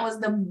 because that was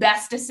the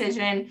best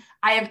decision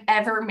I have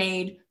ever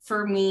made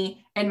for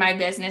me and my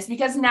business,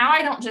 because now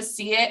I don't just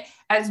see it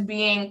as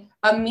being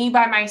a me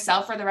by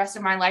myself for the rest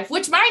of my life,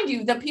 which, mind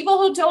you, the people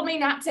who told me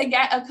not to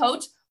get a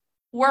coach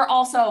were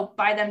also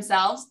by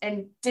themselves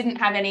and didn't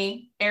have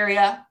any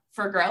area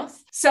for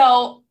growth.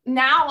 So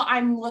now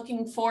I'm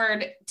looking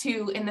forward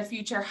to, in the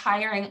future,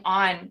 hiring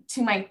on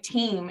to my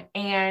team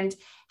and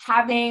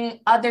having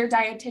other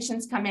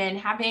dietitians come in,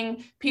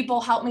 having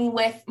people help me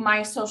with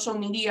my social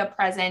media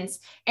presence,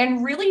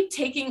 and really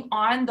taking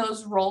on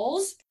those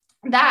roles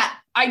that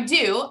I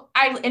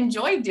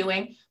enjoy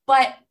doing,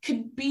 but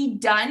could be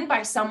done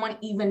by someone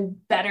even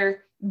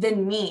better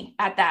than me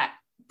at that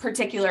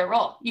particular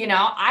role. You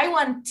know, I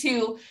want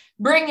to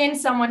bring in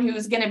someone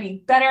who's going to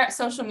be better at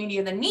social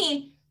media than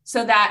me,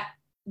 so that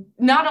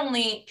not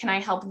only can I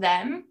help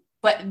them,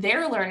 but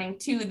they're learning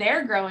too,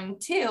 they're growing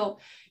too.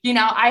 You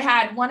know, I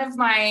had one of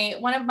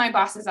my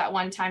bosses at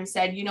one time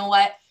said, you know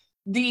what,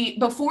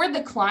 before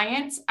the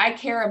clients, I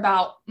care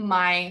about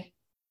my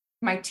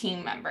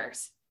team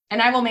members,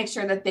 and I will make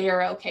sure that they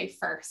are okay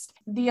first.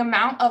 The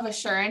amount of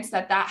assurance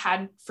that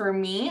had for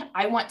me,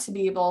 I want to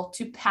be able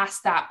to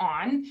pass that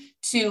on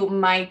to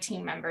my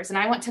team members. And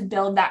I want to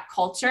build that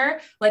culture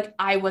like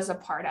I was a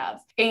part of.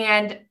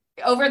 And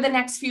over the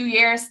next few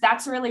years,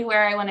 that's really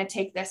where I want to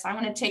take this. I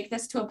want to take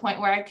this to a point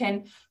where I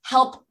can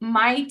help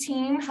my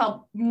team,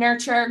 help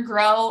nurture,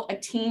 grow a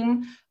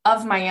team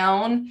of my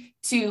own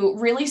to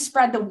really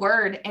spread the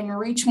word and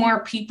reach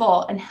more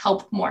people and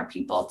help more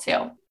people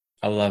too.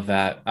 I love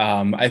that.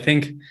 I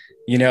think,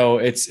 you know,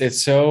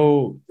 it's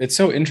so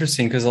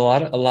interesting, because a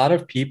lot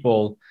of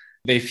people,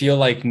 they feel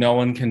like no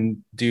one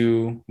can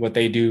do what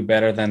they do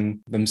better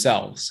than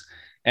themselves.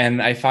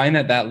 And I find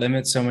that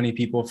limits so many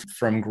people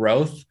from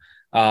growth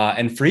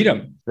and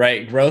freedom,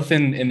 right? Growth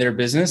in their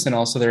business, and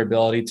also their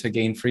ability to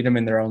gain freedom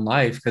in their own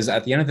life. Because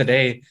at the end of the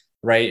day,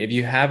 right, if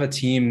you have a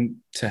team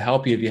to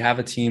help you, if you have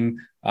a team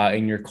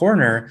in your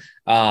corner,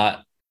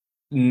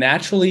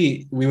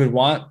 naturally we would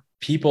want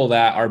people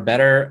that are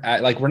better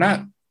at, like, we're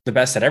not the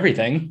best at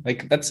everything.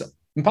 Like, that's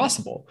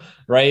impossible,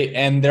 right?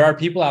 And there are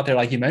people out there,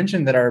 like you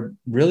mentioned, that are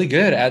really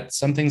good at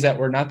some things that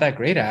we're not that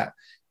great at.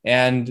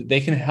 And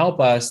they can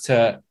help us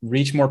to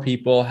reach more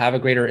people, have a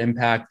greater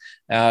impact,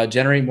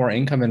 generate more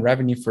income and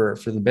revenue for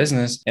the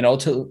business, and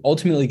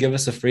ultimately give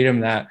us the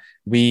freedom that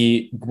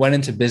we went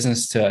into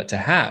business to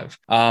have.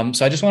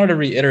 So I just wanted to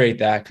reiterate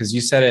that, because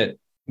you said it,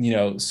 you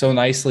know, so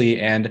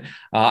nicely. And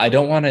I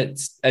don't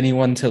want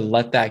anyone to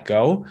let that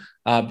go,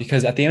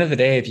 because at the end of the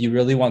day, if you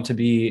really want to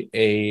be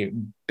a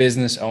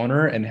business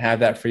owner and have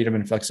that freedom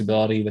and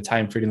flexibility, the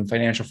time freedom,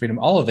 financial freedom,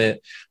 all of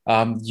it,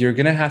 you're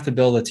going to have to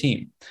build a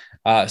team.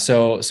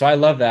 So I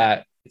love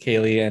that,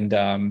 Kaylee. And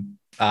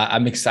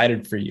I'm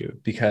excited for you,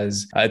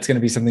 because it's going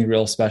to be something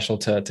real special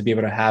to be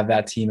able to have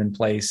that team in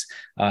place,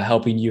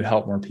 helping you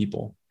help more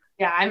people.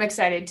 Yeah, I'm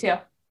excited too.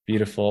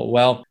 Beautiful.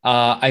 Well,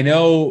 I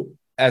know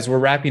as we're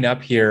wrapping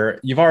up here,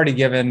 you've already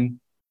given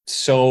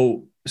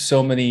so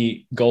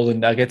many golden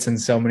nuggets and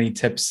so many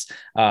tips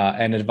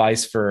and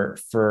advice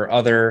for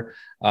other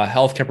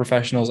healthcare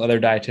professionals, other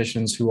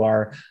dietitians who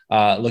are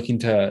looking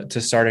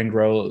to start and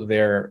grow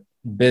their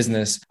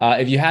business.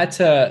 If you had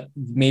to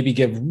maybe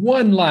give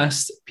one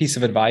last piece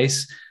of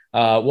advice,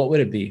 what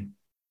would it be?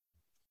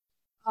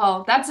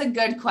 Oh, that's a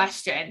good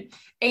question.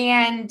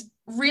 And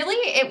really,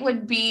 it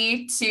would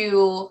be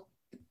to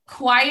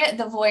quiet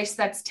the voice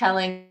that's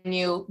telling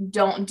you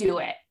don't do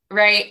it,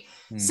 right?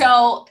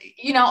 So,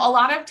 you know, a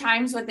lot of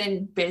times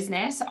within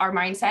business, our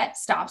mindset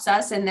stops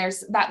us, and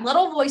there's that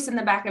little voice in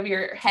the back of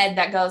your head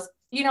that goes,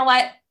 you know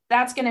what,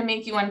 that's going to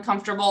make you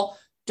uncomfortable.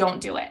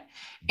 Don't do it.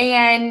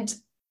 And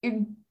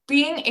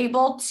being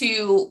able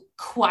to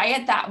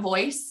quiet that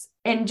voice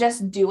and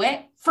just do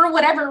it for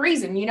whatever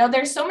reason. You know,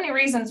 there's so many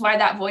reasons why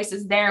that voice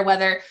is there,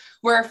 whether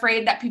we're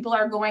afraid that people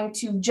are going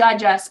to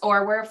judge us,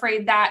 or we're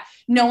afraid that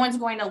no one's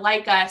going to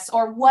like us,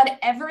 or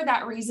whatever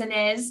that reason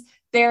is,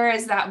 there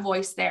is that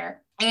voice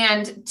there.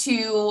 And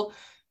to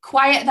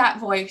quiet that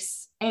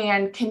voice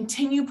and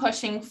continue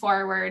pushing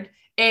forward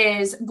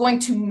is going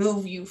to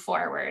move you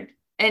forward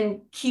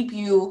and keep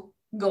you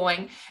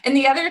going. And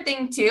the other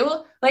thing too,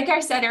 like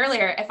I said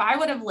earlier, if I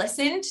would have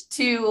listened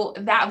to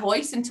that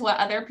voice and to what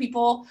other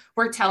people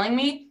were telling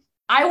me,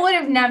 I would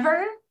have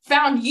never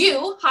found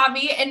you,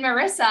 Javi, and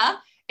Marissa,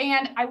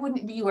 and I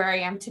wouldn't be where I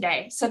am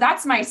today. So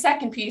that's my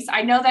second piece.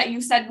 I know that you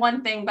said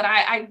one thing, but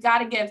I got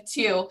to give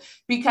two,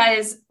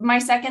 because my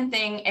second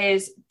thing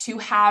is to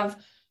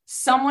have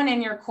someone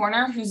in your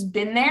corner who's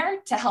been there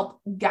to help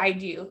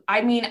guide you.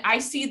 I mean, I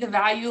see the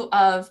value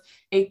of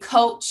a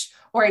coach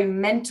or a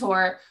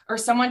mentor or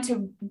someone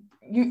to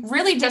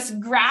really just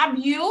grab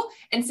you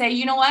and say,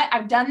 you know what,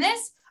 I've done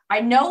this. I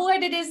know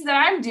what it is that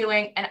I'm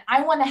doing, and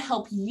I want to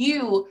help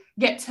you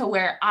get to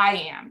where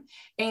I am.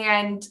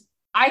 And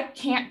I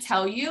can't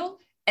tell you,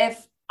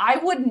 if I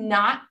would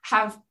not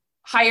have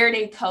hired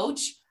a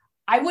coach,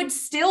 I would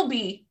still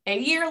be a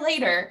year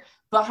later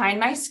behind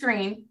my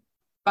screen,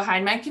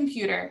 behind my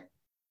computer,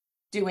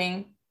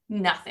 doing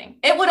nothing.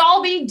 It would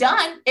all be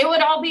done. It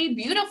would all be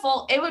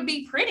beautiful. It would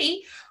be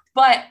pretty,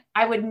 but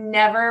I would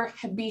never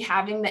be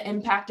having the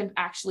impact of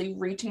actually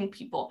reaching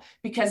people,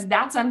 because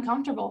that's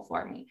uncomfortable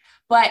for me.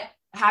 But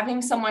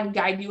having someone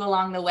guide you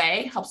along the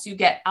way helps you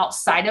get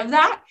outside of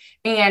that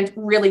and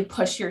really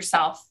push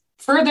yourself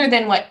further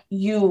than what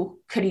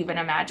you could even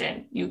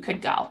imagine you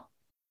could go.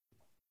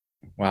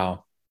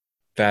 Wow.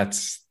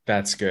 That's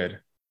good.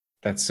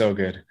 That's so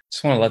good.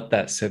 Just want to let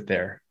that sit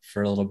there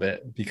for a little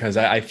bit, because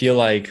I feel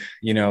like,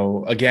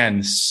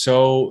 again,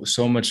 so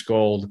much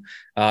gold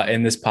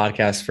in this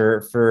podcast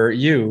for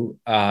you.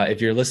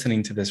 If you're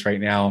listening to this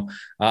right now,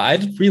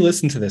 I'd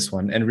re-listen to this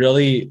one and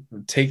really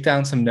take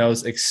down some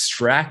notes,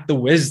 extract the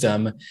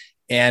wisdom,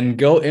 and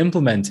go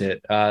implement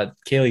it.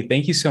 Kaylee,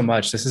 thank you so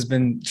much. This has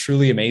been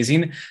truly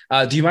amazing.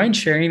 Do you mind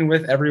sharing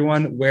with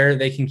everyone where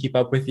they can keep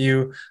up with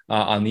you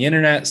on the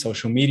internet,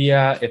 social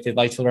media, if they'd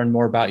like to learn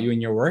more about you and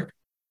your work?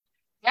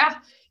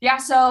 Yeah.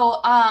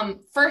 So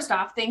first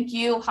off, thank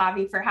you,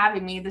 Javi, for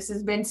having me. This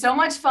has been so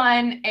much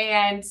fun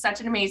and such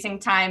an amazing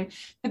time.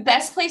 The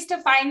best place to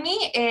find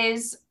me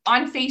is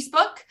on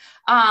Facebook.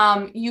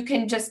 You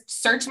can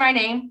just search my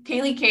name,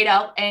 Kaylee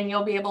Cato, and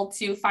you'll be able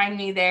to find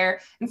me there.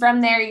 And from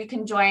there, you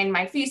can join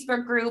my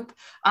Facebook group.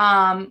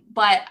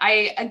 But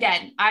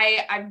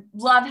I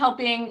love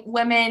helping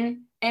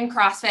women in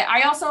CrossFit.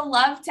 I also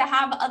love to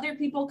have other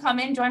people come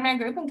in, join my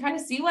group, and kind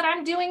of see what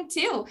I'm doing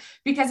too.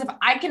 Because if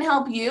I can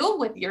help you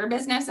with your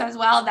business as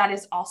well, that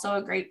is also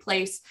a great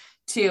place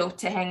to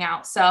hang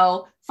out.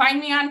 So find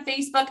me on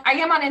Facebook. I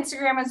am on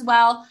Instagram as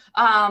well.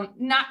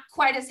 Not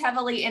quite as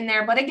heavily in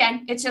there, but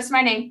again, it's just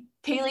my name,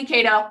 Kaylee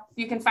Cato.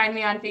 You can find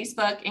me on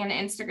Facebook and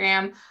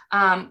Instagram,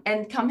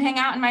 and come hang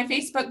out in my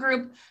Facebook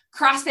group,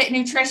 CrossFit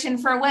Nutrition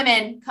for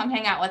Women. Come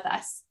hang out with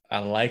us. I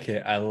like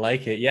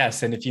it.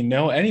 Yes. And if you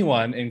know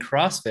anyone in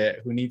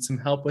CrossFit who needs some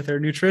help with their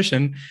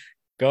nutrition,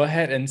 go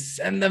ahead and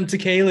send them to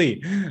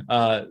Kaylee.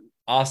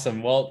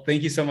 Awesome. Well,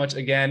 thank you so much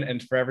again.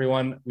 And for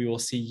everyone, we will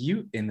see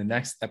you in the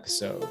next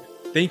episode.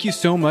 Thank you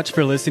so much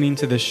for listening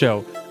to this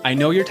show. I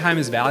know your time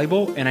is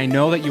valuable, and I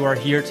know that you are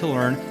here to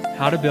learn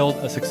how to build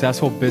a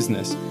successful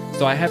business.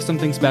 So I have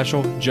something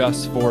special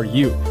just for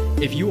you.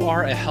 If you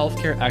are a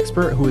healthcare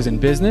expert who is in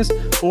business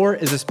or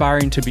is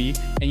aspiring to be,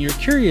 and you're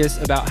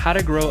curious about how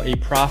to grow a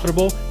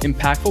profitable,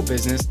 impactful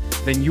business,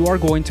 then you are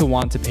going to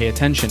want to pay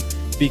attention,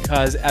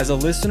 because as a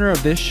listener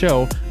of this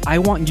show, I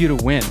want you to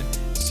win.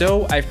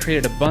 So I've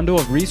created a bundle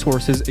of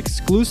resources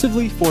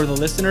exclusively for the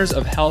listeners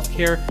of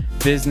Healthcare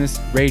Business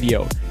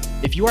Radio.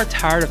 If you are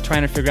tired of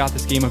trying to figure out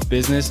this game of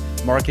business,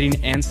 marketing,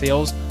 and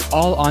sales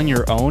all on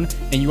your own,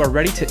 and you are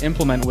ready to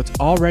implement what's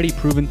already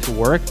proven to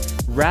work,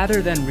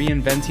 rather than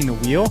reinventing the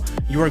wheel,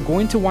 you are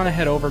going to want to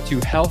head over to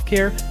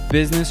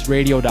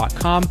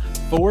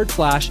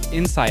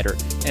healthcarebusinessradio.com/insider.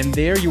 And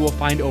there you will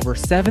find over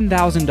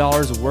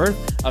 $7,000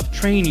 worth of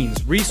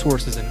trainings,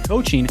 resources, and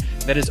coaching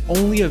that is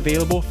only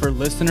available for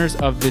listeners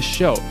of this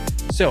show.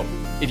 So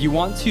if you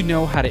want to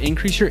know how to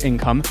increase your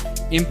income,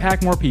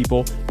 impact more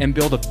people, and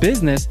build a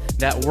business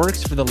that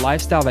works for the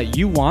lifestyle that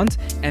you want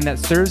and that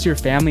serves your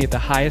family at the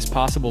highest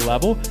possible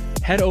level,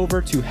 head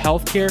over to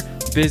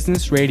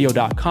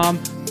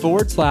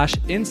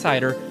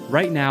healthcarebusinessradio.com/insider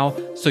right now,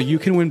 so you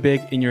can win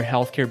big in your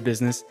healthcare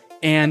business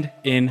and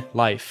in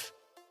life.